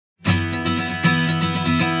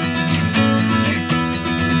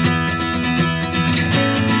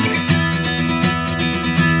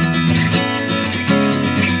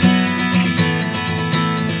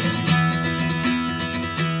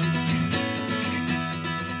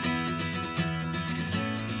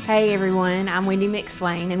Hey everyone, I'm Wendy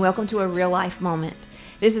McSwain, and welcome to A Real Life Moment.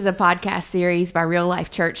 This is a podcast series by Real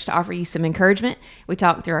Life Church to offer you some encouragement. We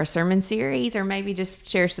talk through our sermon series or maybe just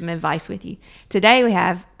share some advice with you. Today we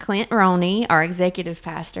have Clint Roney, our executive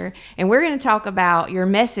pastor, and we're going to talk about your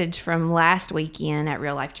message from last weekend at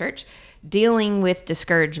Real Life Church, dealing with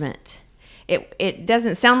discouragement. It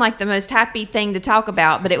doesn't sound like the most happy thing to talk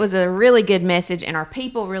about, but it was a really good message and our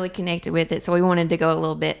people really connected with it, so we wanted to go a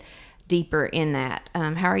little bit deeper in that.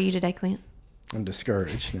 How are you today, Clint? I'm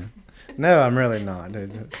discouraged. No, I'm really not.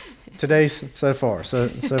 Today's so far so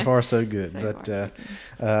good.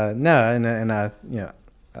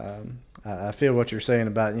 I feel what you're saying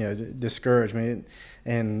about discouragement.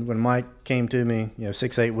 And when Mike came to me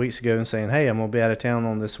 6-8 weeks ago and saying, "Hey, I'm gonna be out of town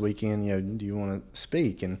on this weekend. Do you want to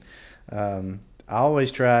speak?" And I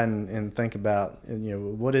always try and think about,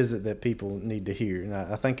 what is it that people need to hear? And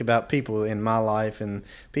I think about people in my life and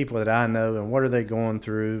people that I know and what are they going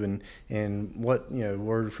through and what,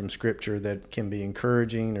 word from Scripture that can be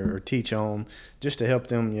encouraging or teach on just to help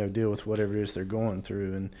them, deal with whatever it is they're going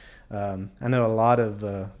through. And I know a lot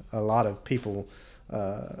of people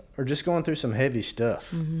are just going through some heavy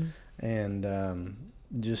stuff. Mm-hmm. And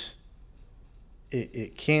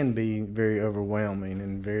it can be very overwhelming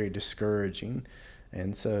and very discouraging.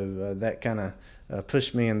 And so that kind of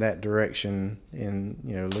pushed me in that direction in,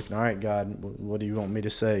 looking, all right, God, what do you want me to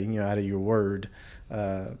say, out of your word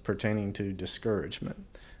pertaining to discouragement?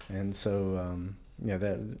 And so,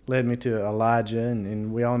 that led me to Elijah.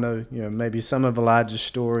 And we all know, maybe some of Elijah's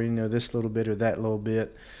story, this little bit or that little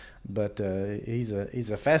bit. But he's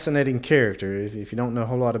a fascinating character. If you don't know a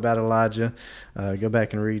whole lot about Elijah, go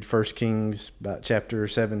back and read 1 Kings, about chapter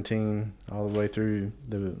 17, all the way through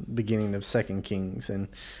the beginning of 2 Kings, and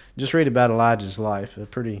just read about Elijah's life. A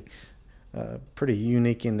pretty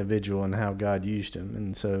unique individual and how God used him.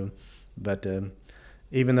 And so, but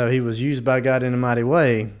even though he was used by God in a mighty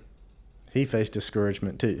way, he faced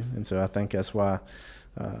discouragement too. And so I think that's why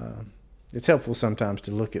it's helpful sometimes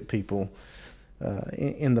to look at people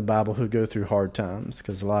in the Bible who go through hard times,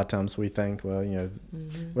 because a lot of times we think, well,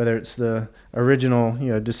 mm-hmm. whether it's the original,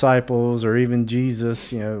 disciples or even Jesus,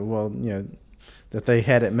 that they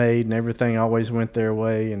had it made and everything always went their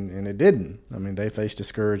way, and it didn't. I mean, they faced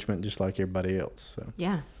discouragement just like everybody else. So.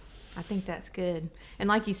 Yeah, I think that's good. And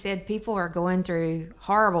like you said, people are going through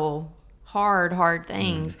horrible, hard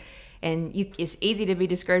things. Mm. And it's easy to be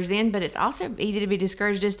discouraged then, but it's also easy to be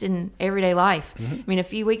discouraged just in everyday life. Mm-hmm. I mean, a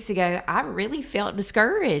few weeks ago, I really felt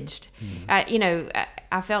discouraged. Mm-hmm.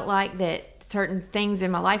 I felt like that certain things in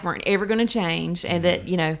my life weren't ever going to change, and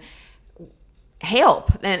mm-hmm. that,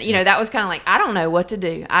 help. And, that was kind of like, I don't know what to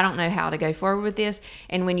do. I don't know how to go forward with this.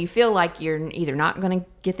 And when you feel like you're either not going to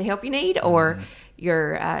get the help you need or mm-hmm.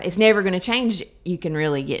 It's never going to change, you can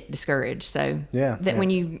really get discouraged. So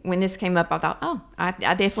when this came up, I thought, I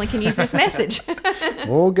definitely can use this message.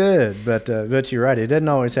 Well, good. But you're right. It doesn't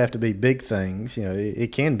always have to be big things.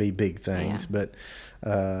 It can be big things, but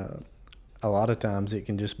a lot of times it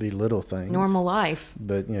can just be little things. Normal life.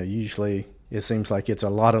 But, usually it seems like it's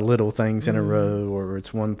a lot of little things in a row, or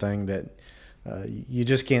it's one thing that you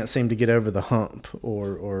just can't seem to get over the hump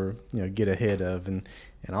or get ahead of, and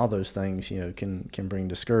all those things can bring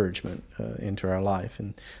discouragement into our life.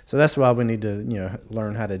 And so that's why we need to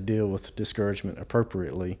learn how to deal with discouragement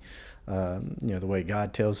appropriately, the way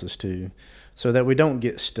God tells us to, so that we don't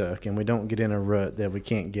get stuck and we don't get in a rut that we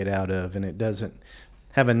can't get out of, and it doesn't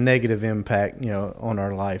have a negative impact on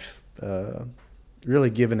our life,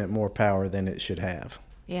 really giving it more power than it should have.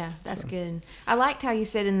 Yeah, that's good. I liked how you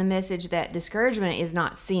said in the message that discouragement is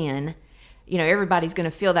not sin. Everybody's going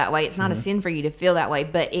to feel that way. It's not mm-hmm. a sin for you to feel that way,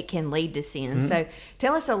 but it can lead to sin. Mm-hmm. So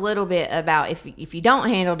tell us a little bit about if you don't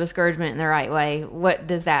handle discouragement in the right way, what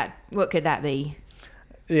could that be?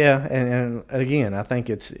 Yeah, and again, I think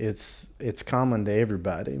it's common to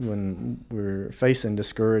everybody when we're facing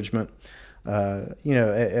discouragement.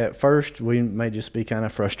 At first we may just be kind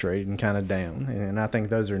of frustrated and kind of down, and I think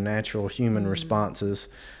those are natural human responses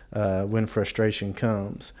when frustration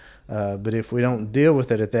comes. But if we don't deal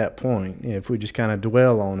with it at that point, if we just kind of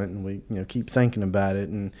dwell on it and we keep thinking about it,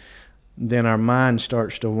 and then our mind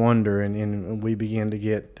starts to wander, and we begin to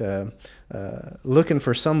get looking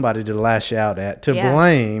for somebody to lash out at, to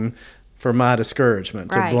blame for my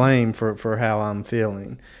discouragement, to blame for how I'm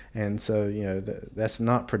feeling. And so, that's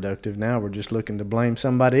not productive. Now we're just looking to blame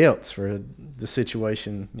somebody else for the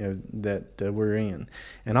situation, that we're in.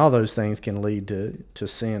 And all those things can lead to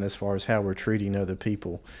sin as far as how we're treating other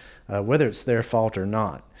people, whether it's their fault or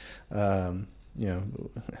not.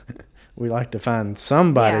 We like to find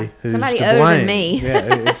somebody who's somebody to other blame. Than me.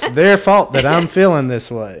 It's their fault that I'm feeling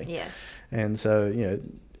this way. Yes. And so,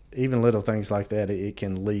 even little things like that, it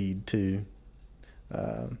can lead to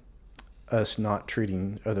us not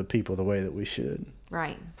treating other people the way that we should.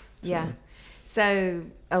 Right. Yeah. So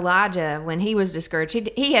Elijah, when he was discouraged,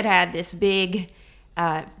 he had this big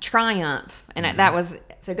triumph, and that was,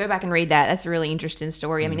 so go back and read that. That's a really interesting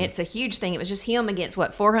story. I mean, it's a huge thing. It was just him against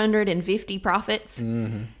 450 prophets,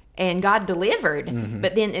 and God delivered.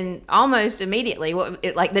 But then, and almost immediately,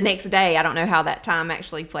 like the next day, I don't know how that time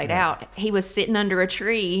actually played out. He was sitting under a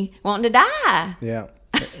tree wanting to die. Yeah.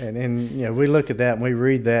 And you know, we look at that and we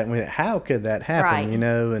read that and we think, how could that happen? Right. You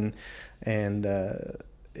know,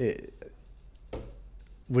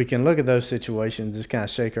 we can look at those situations, just kind of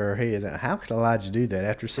shake our head. How could Elijah do that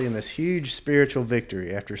after seeing this huge spiritual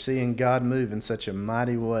victory, after seeing God move in such a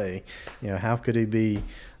mighty way? You know, how could he be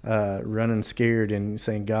running scared and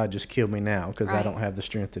saying, God, just kill me now because I don't have the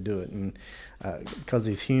strength to do it? And because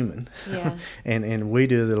he's human. Yeah. and we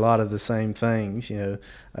do a lot of the same things, you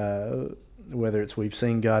know, whether it's we've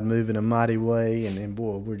seen God move in a mighty way, and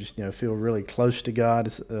boy, we're just, you know, feel really close to God,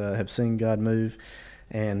 have seen God move.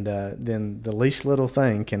 And then the least little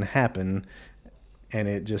thing can happen, and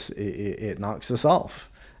it knocks us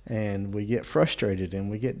off, and we get frustrated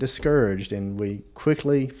and we get discouraged, and we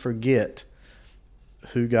quickly forget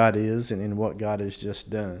who God is and what God has just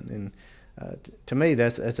done. And to me,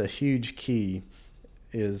 that's a huge key,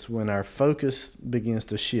 is when our focus begins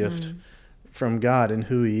to shift from God and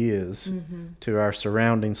who he is to our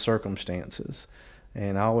surrounding circumstances.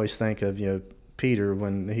 And I always think of, you know, Peter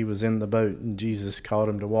when he was in the boat and Jesus called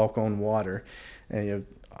him to walk on water, and you know,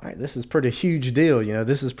 all right, this is pretty huge deal, you know,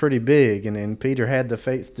 this is pretty big, and Peter had the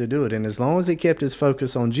faith to do it, and as long as he kept his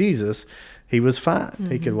focus on Jesus, he was fine.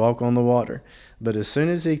 He could walk on the water. But as soon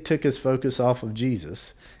as he took his focus off of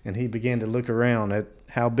Jesus and he began to look around at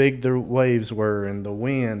how big the waves were and the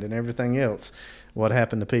wind and everything else, what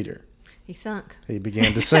happened to Peter? He sunk. He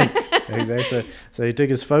began to sink. So he took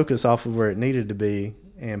his focus off of where it needed to be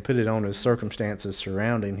and put it on his circumstances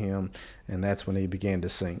surrounding him, and that's when he began to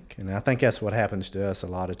sink. And I think that's what happens to us a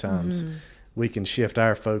lot of times. We can shift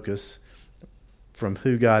our focus from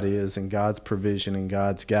who God is and God's provision and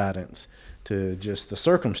God's guidance to just the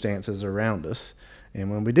circumstances around us.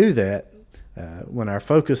 And when we do that, when our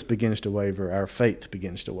focus begins to waver, our faith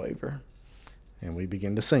begins to waver, and we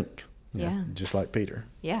begin to sink. Yeah. Just like Peter.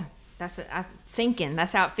 Yeah. Sinking.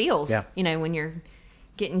 That's how it feels. Yeah. You know, when you're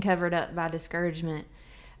getting covered up by discouragement.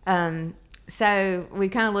 So we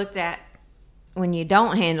kind of looked at when you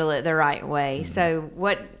don't handle it the right way. So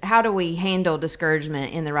how do we handle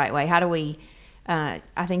discouragement in the right way? How do we, I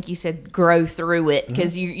think you said grow through it,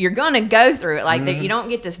 because you're going to go through it. Like you don't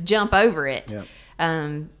get to jump over it.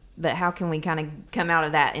 Yeah. But how can we kind of come out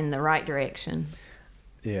of that in the right direction?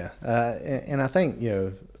 Yeah. And I think, you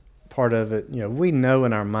know, part of it, you know, we know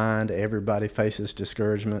in our mind everybody faces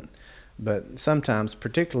discouragement, but sometimes,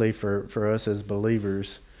 particularly for us as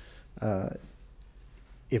believers,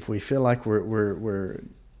 if we feel like we're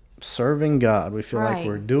serving God, we feel like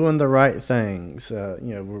we're doing the right things, you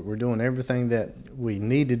know, we're doing everything that we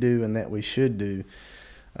need to do and that we should do,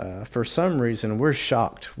 for some reason we're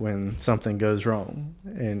shocked when something goes wrong,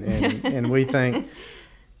 and we think,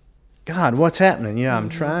 God, what's happening? Yeah, I'm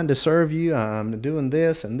trying to serve you. I'm doing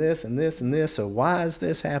this and this and this and this. So why is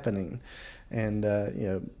this happening? And, you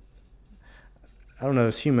know, I don't know if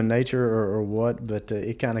it's human nature or what, but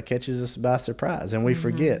it kind of catches us by surprise. And we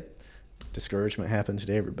forget discouragement happens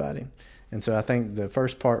to everybody. And so I think the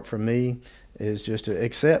first part for me is just to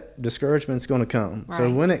accept discouragement's going to come. Right.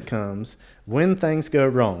 So when it comes, when things go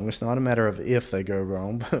wrong, it's not a matter of if they go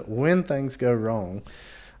wrong, but when things go wrong,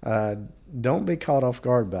 don't be caught off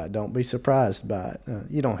guard by it. Don't be surprised by it.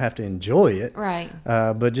 You don't have to enjoy it. Right.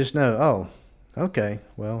 But just know, okay,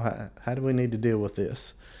 well, how do we need to deal with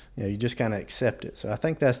this? You know, you just kind of accept it. So I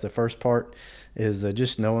think that's the first part, is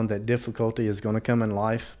just knowing that difficulty is going to come in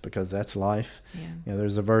life, because that's life. Yeah. You know,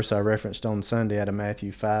 there's a verse I referenced on Sunday out of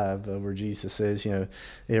Matthew 5 where Jesus says, you know,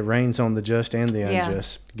 it rains on the just and the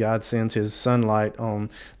unjust. God sends his sunlight on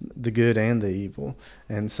the good and the evil.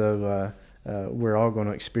 And so we're all going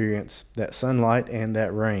to experience that sunlight and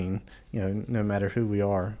that rain, you know, no matter who we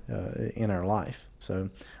are in our life.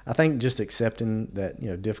 So I think just accepting that, you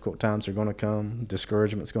know, difficult times are going to come,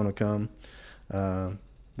 discouragement's going to come,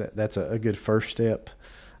 that's a good first step.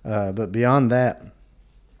 But beyond that,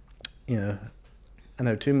 you know, I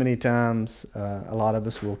know too many times a lot of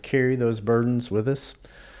us will carry those burdens with us,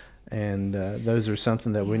 and those are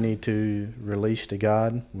something that we need to release to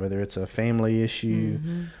God, whether it's a family issue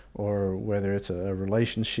or whether it's a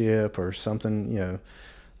relationship or something, you know,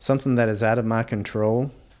 something that is out of my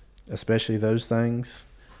control. Especially those things,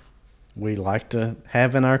 we like to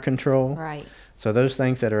have in our control. Right. So those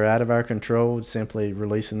things that are out of our control, simply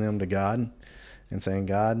releasing them to God and saying,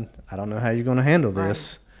 God, I don't know how you're going to handle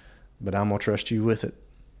this, but I'm going to trust you with it.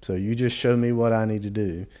 So you just show me what I need to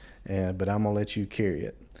do, but I'm going to let you carry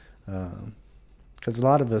it. Because a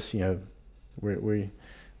lot of us,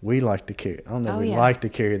 we like to carry, I don't know, like to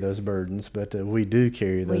carry those burdens, but we do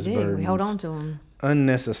carry those burdens. We hold on to them.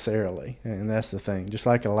 Unnecessarily. And that's the thing. Just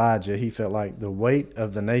like Elijah, he felt like the weight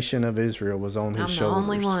of the nation of Israel was on his shoulders. I'm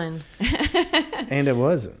the only one. And it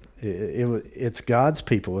wasn't. It's God's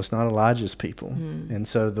people. It's not Elijah's people. And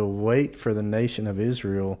so the weight for the nation of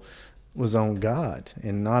Israel was on God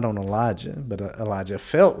and not on Elijah. But Elijah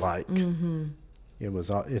felt like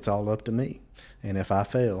it's all up to me. And if I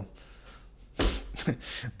fail,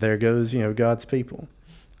 there goes, God's people.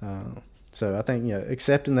 So I think,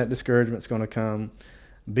 accepting that discouragement's going to come,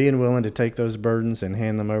 being willing to take those burdens and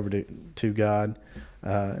hand them over to God.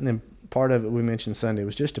 And then part of it we mentioned Sunday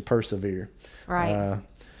was just to persevere. Right.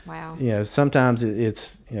 Wow. Sometimes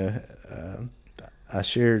it's, I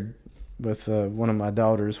shared with one of my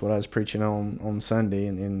daughters what I was preaching on Sunday,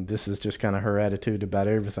 and this is just kind of her attitude about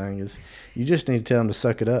everything, is you just need to tell them to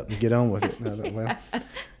suck it up and get on with it. And I thought, well,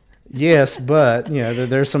 yes, but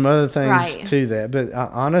there's some other things to that. But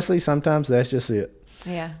honestly, sometimes that's just it.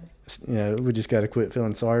 Yeah. We just got to quit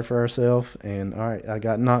feeling sorry for ourselves. And all right, I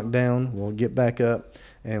got knocked down. We'll get back up,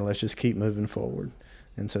 and let's just keep moving forward.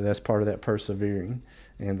 And so that's part of that persevering.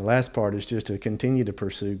 And the last part is just to continue to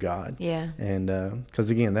pursue God. Yeah. And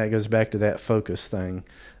because again, that goes back to that focus thing.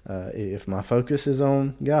 If my focus is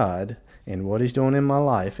on God and what He's doing in my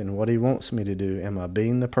life and what He wants me to do, am I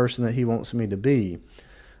being the person that He wants me to be?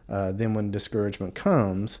 Then when discouragement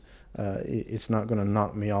comes, it's not going to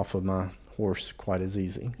knock me off of my horse quite as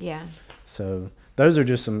easy. Yeah. So those are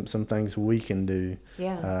just some things we can do,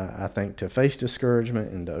 I think, to face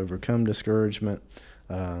discouragement and to overcome discouragement.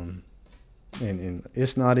 And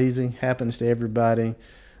it's not easy, happens to everybody,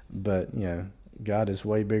 but, God is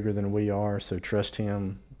way bigger than we are, so trust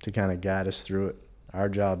Him to kind of guide us through it. Our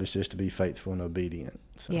job is just to be faithful and obedient.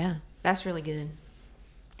 So. Yeah, that's really good.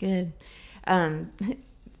 Good.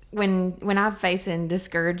 When I'm facing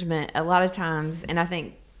discouragement, a lot of times, and I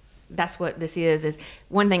think that's what this is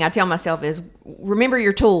one thing I tell myself is remember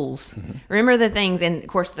your tools. Mm-hmm. Remember the things, and of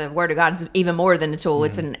course the Word of God is even more than a tool. Mm-hmm.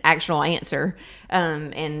 It's an actual answer.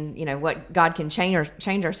 And what God can change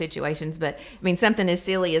our situations. But I mean, something as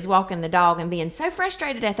silly as walking the dog and being so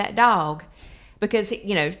frustrated at that dog because,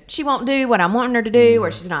 she won't do what I'm wanting her to do, mm-hmm.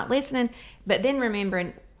 or she's not listening. But then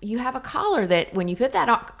remembering, you have a collar that when you put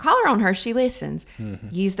that collar on her, she listens. Mm-hmm.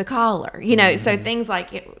 Use the collar, mm-hmm. So things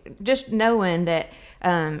like it, just knowing that,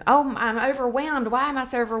 I'm overwhelmed. Why am I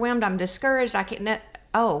so overwhelmed? I'm discouraged. I can't.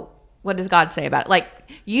 What does God say about it? Like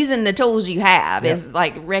using the tools you have is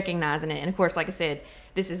like recognizing it. And of course, like I said,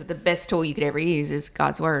 this is the best tool you could ever use is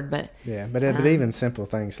God's Word. But even simple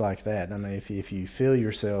things like that. I mean, if you feel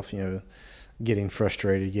yourself, getting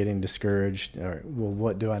frustrated, getting discouraged, or, well,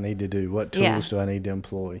 what do I need to do? What tools do I need to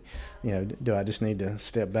employ? Do I just need to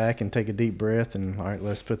step back and take a deep breath and, all right,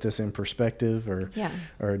 let's put this in perspective,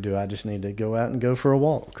 or do I just need to go out and go for a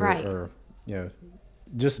walk? Or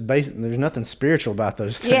just basic, there's nothing spiritual about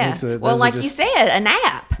those things. Yeah. Well, like you said, a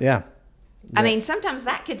nap. Yeah. I mean, sometimes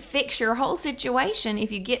that could fix your whole situation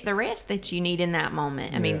if you get the rest that you need in that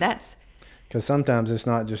moment. I mean, that's... Because sometimes it's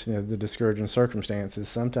not just the discouraging circumstances.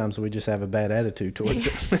 Sometimes we just have a bad attitude towards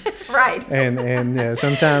it. Right. And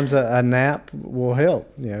sometimes a nap will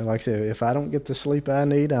help. Like I said, if I don't get the sleep I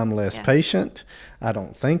need, I'm less patient. I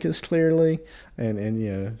don't think as clearly.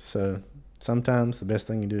 And so sometimes the best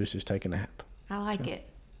thing you do is just take a nap. I like it.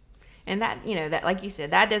 And that, that, like you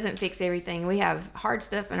said, that doesn't fix everything. We have hard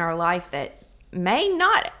stuff in our life that may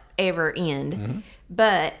not ever end, mm-hmm.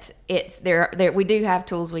 but it's there. We do have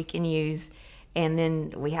tools we can use. And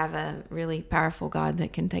then we have a really powerful God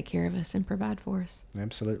that can take care of us and provide for us.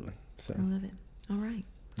 Absolutely. So I love it. All right.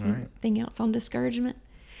 All right. Anything else on discouragement?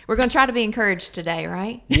 We're going to try to be encouraged today,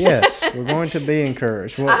 right? Yes, we're going to be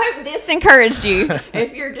encouraged. Well, I hope this encouraged you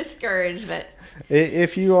if you're discouraged. But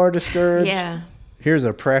if you are discouraged, here's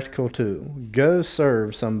a practical tool. Go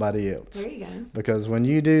serve somebody else. There you go. Because when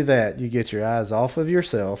you do that, you get your eyes off of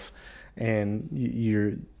yourself and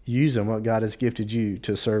you're using what God has gifted you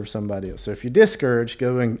to serve somebody else. So if you're discouraged,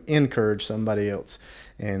 go and encourage somebody else,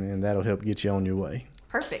 and that'll help get you on your way.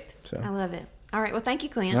 Perfect. So I love it. All right. Well, thank you,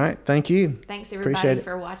 Clint. All right. Thank you. Thanks, everybody,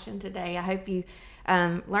 for watching today. I hope you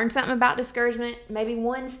learned something about discouragement. Maybe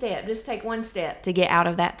one step. Just take one step to get out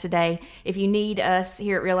of that today. If you need us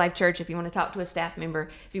here at Real Life Church, if you want to talk to a staff member,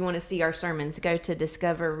 if you want to see our sermons, go to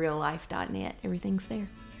discoverreallife.net. Everything's there.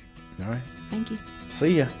 All right. Thank you.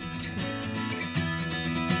 See ya.